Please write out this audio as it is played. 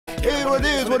is what it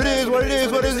is, what it is, what it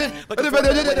is, what is it?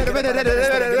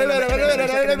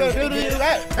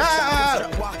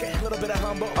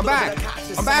 I'm back.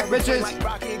 I'm back, bitches.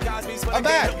 I'm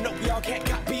back.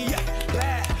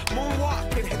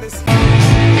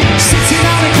 Sitting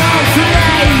on a cafe,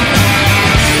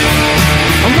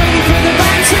 I'm waiting for the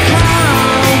band to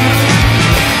come.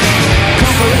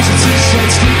 Compilation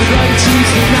t-shirts, keep the bloody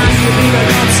Tuesday night. You'll be the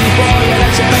Nazi boy, and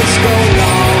let your face go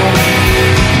long.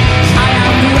 I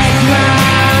am the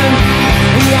Eggman,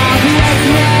 we are the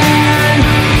Eggman.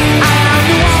 I am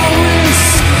the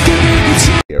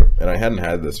walrus. And I hadn't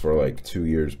had this for like 2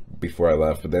 years before I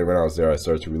left, but then when I was there, I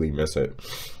started to really miss it.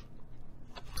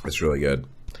 It's really good.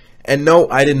 And no,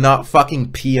 I did not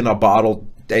fucking pee in a bottle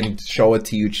and show it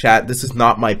to you, chat. This is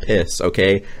not my piss,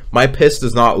 okay? My piss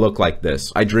does not look like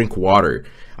this. I drink water.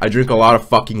 I drink a lot of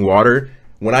fucking water.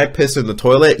 When I piss in the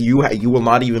toilet, you will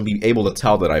not even be able to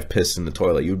tell that I've pissed in the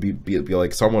toilet. You'd be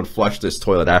like, someone flushed this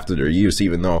toilet after their use,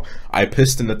 even though I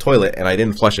pissed in the toilet and I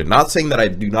didn't flush it. Not saying that I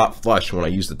do not flush when I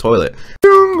use the toilet.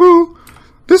 Jungle,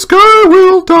 this guy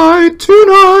will die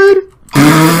tonight.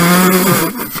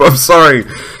 I'm sorry.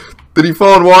 Did he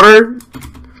fall in water?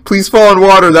 Please fall in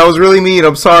water. That was really mean.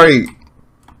 I'm sorry.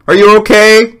 Are you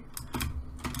okay?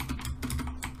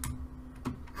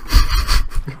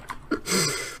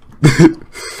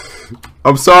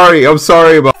 I'm sorry. I'm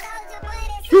sorry about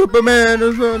Superman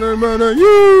is on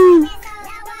you.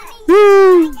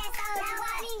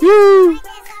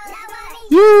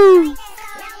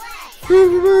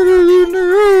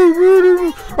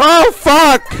 Oh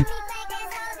fuck!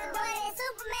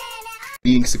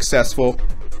 Being successful,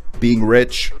 being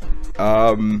rich,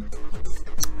 and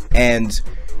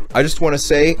I just want to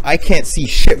say I can't see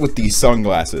shit with these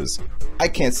sunglasses. I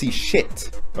can't see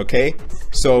shit, okay?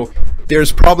 So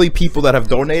there's probably people that have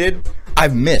donated.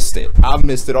 I've missed it. I've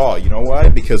missed it all. You know why?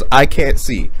 Because I can't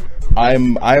see.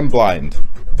 I'm blind.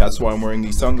 That's why I'm wearing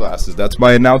these sunglasses. That's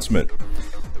my announcement.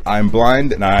 I'm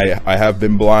blind, and I have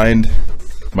been blind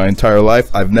my entire life.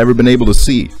 I've never been able to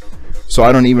see. So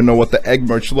I don't even know what the egg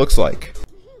merch looks like.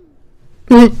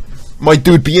 My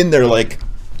dude be in there like,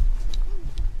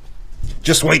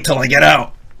 just wait till I get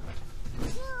out.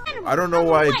 I don't know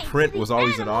why print was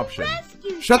always an option.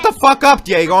 Shut the fuck up,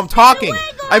 Diego. I'm talking.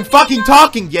 I'm fucking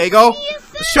talking, Diego.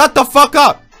 Shut the fuck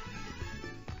up.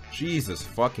 Jesus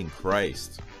fucking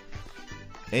Christ.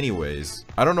 Anyways,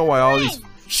 I don't know why all these...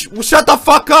 Shut the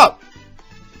fuck up.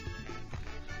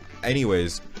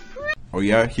 Anyways. Oh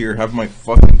yeah, here, have my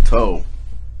fucking toe.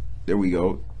 There we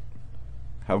go.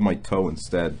 Have my toe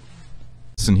instead.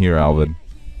 Listen here, Alvin.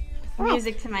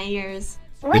 Music to my ears.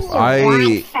 If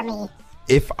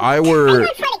I were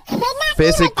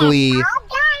physically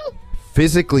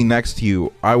next to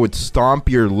you, I would stomp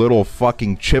your little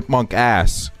fucking chipmunk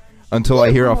ass until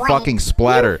I hear a fucking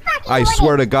splatter. I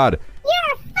swear to God.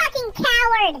 You're a fucking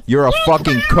coward. You're a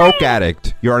fucking coke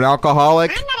addict. You're an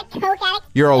alcoholic. I'm not a coke addict.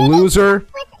 You're a loser.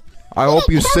 I hope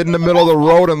you sit in the middle of the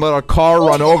road and let a car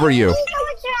run over you.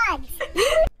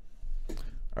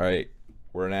 Alright,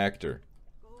 we're an actor.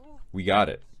 We got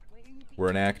it. We're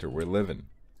an actor. We're living.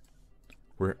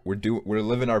 We're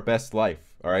living our best life.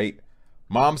 Alright?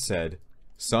 Mom said,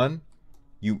 son,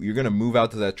 you're gonna move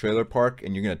out to that trailer park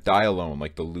and you're gonna die alone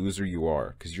like the loser you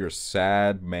are. Cause you're a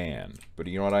sad man. But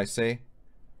you know what I say?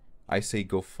 I say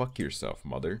go fuck yourself,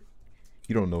 mother.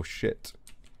 You don't know shit.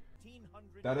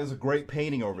 That is a great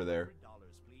painting over there.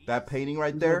 That painting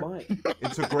right there,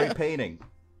 it's a great painting.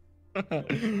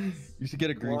 You should get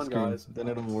a green screen, then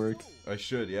it'll work. I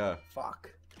should, yeah.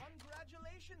 Fuck.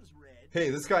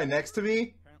 Hey, this guy next to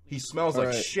me, he smells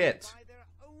like shit.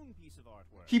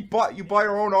 You buy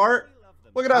your own art?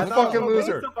 Look at that fucking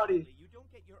loser.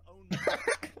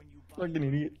 Fucking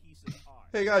idiot.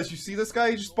 Hey guys, you see this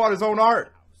guy? He just bought his own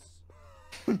art.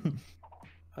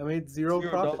 I made $0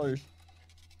 profit.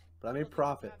 But I made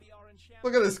profit.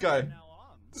 Look at this guy.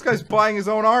 This guy's buying his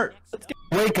own art.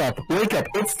 Wake up,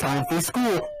 it's time for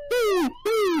school.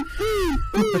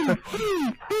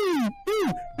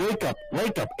 Wake up,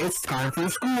 it's time for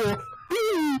school.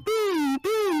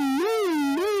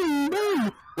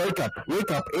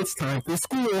 Wake up, it's time for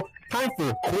school. Time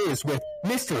for quiz with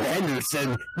Mr.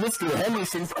 Henderson. Mr.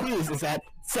 Henderson's quiz is at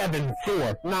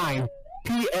 7:49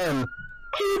 p.m.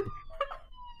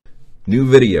 New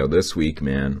video this week,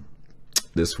 man.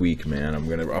 I'm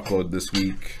gonna upload this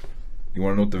week. You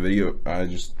wanna know what the video? I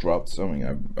just dropped something.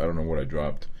 I don't know what I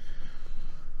dropped.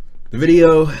 The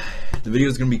video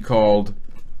is gonna be called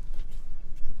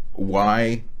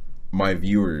 "Why My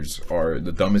Viewers Are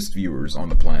the Dumbest Viewers on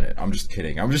the Planet." I'm just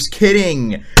kidding. It's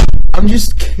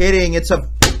a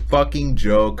fucking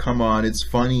joke. Come on, it's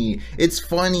funny. It's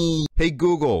funny. Hey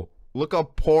Google, look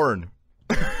up porn.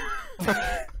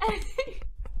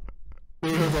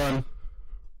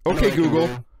 Okay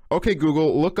Google. Okay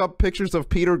Google, look up pictures of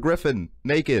Peter Griffin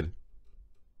naked.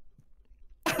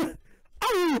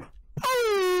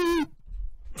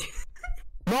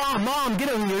 Mom, get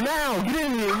in here now! Get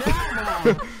in here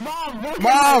now,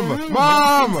 Mom!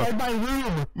 Mom! Inside my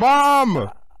room! Mom!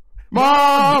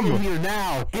 Mom! Get in here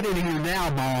now! Get in here now,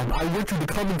 Mom! I want you to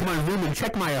come into my room and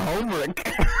check my homework!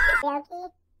 Yoki.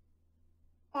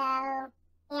 So, yeah,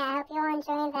 I hope you all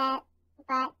enjoy that.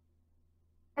 But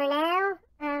for now,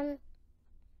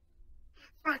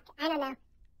 fuck, I don't know.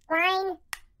 Line.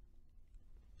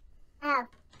 Oh,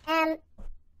 oh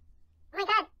my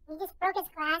god, he just broke his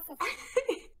glasses.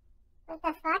 What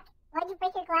the fuck? Why'd you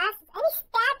break your glasses? And he's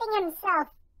stabbing himself.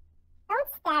 Don't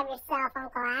stab yourself,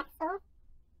 Uncle Axel.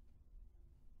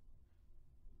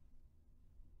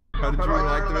 How did you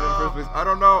inactivate in the first place? I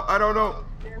don't know. I don't know.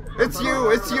 It's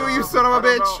you, you son of a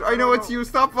bitch. I know it's you.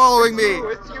 Stop following me.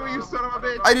 It's you son of a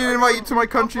bitch. I didn't invite you to my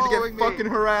country to get fucking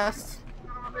harassed.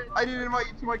 I didn't invite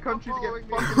you to my country to get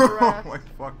fucking harassed. Oh my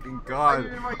fucking god.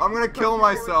 I'm gonna kill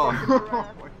myself. Oh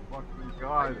my fucking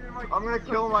god. I'm gonna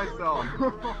kill myself.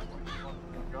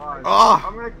 Ah!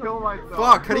 I'm gonna kill myself.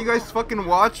 Fuck, how do you guys fucking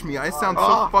watch me? I sound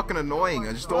so fucking annoying.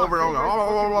 I just over and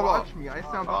over. Watch me. I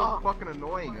sound so fucking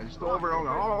annoying. I just over and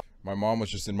over. My mom was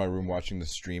just in my room watching the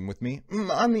stream with me.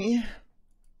 Mommy.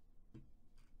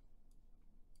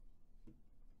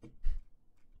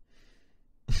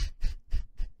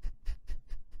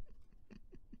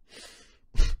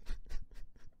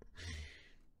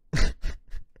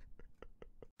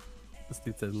 This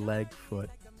dude said leg foot.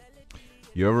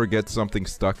 You ever get something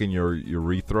stuck in your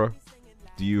urethra?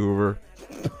 Do you ever?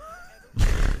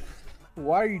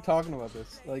 Why are you talking about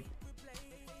this? Like,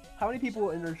 how many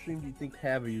people in our stream do you think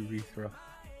have a urethra?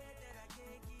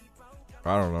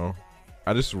 I don't know.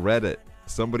 I just read it.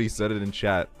 Somebody said it in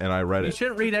chat, and I read You it.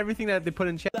 shouldn't read everything that they put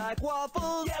in chat. Like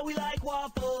waffles? Yeah, we like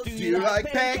waffles. Do you like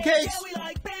pancakes? Yeah, we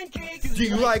like pancakes. Do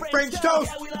you like French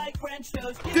toast? Yeah, we like French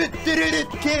toast.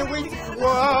 Can't wait.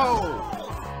 Whoa.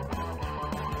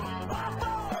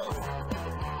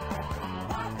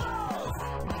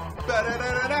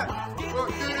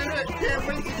 Can't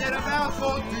wait to get a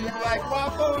mouthful. Do you like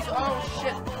waffles? Oh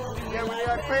shit. Yeah, we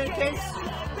like pancakes.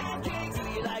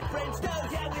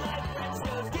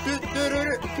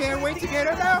 Can't wait to get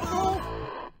a mouthful.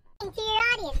 To your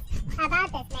audience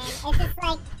about this, man. It's just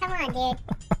like, come on, dude.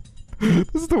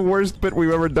 This is the worst bit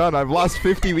we've ever done. I've lost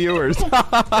 50 viewers. I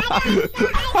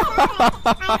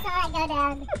saw it go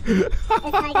down. I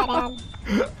saw it go down.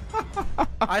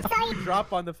 I saw you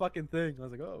drop on the fucking thing. I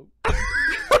was like, oh.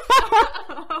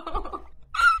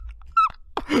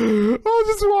 I was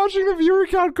just watching the viewer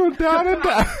count go down and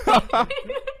down.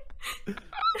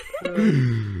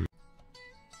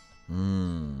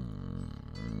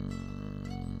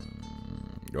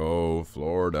 Oh,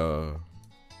 Florida.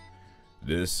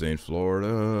 This ain't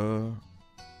Florida.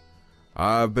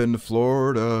 I've been to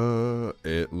Florida.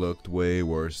 It looked way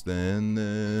worse than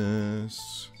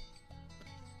this.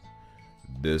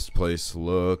 This place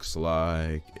looks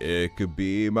like it could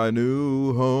be my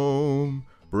new home.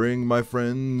 Bring my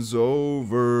friends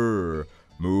over.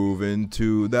 Move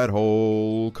into that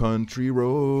whole country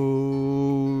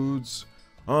roads.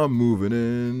 I'm moving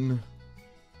in.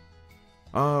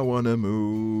 I wanna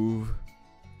move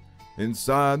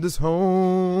inside this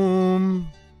home.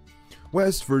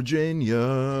 West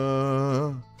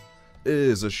Virginia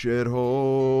is a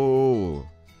shithole.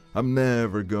 I'm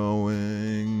never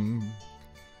going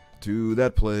to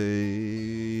that place.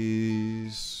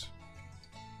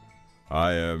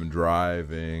 I am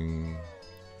driving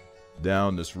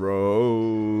down this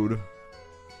road.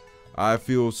 I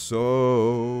feel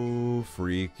so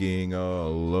freaking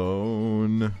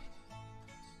alone.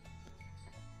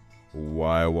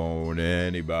 Why won't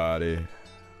anybody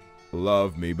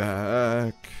love me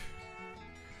back?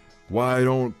 Why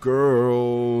don't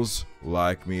girls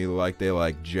like me like they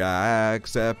like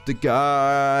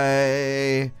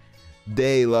Jacksepticeye?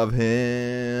 They love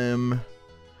him.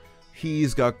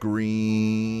 He's got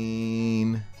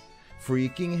green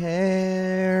freaking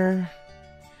hair.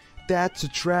 That's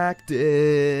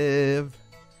attractive.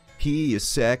 He is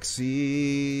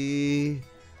sexy.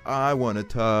 I wanna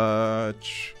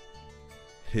touch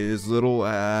his little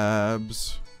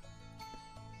abs.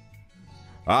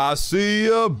 I see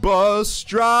a bus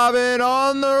driving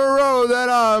on the road that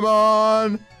I'm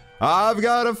on. I've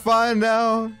gotta find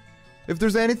out if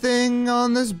there's anything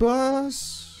on this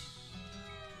bus.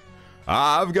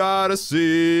 I've gotta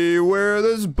see where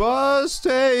this bus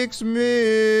takes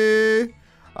me.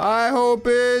 I hope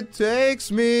it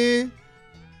takes me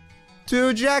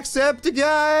to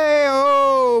Jacksepticeye.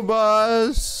 Oh,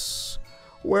 bus,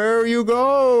 where are you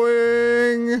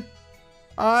going?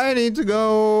 I need to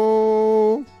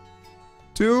go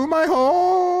to my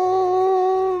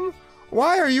home.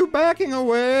 Why are you backing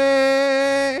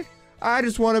away? I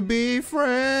just want to be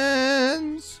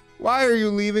friends. Why are you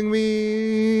leaving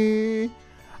me?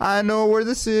 I know where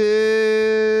this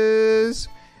is.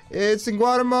 It's in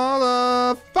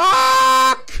Guatemala.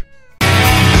 Fuck!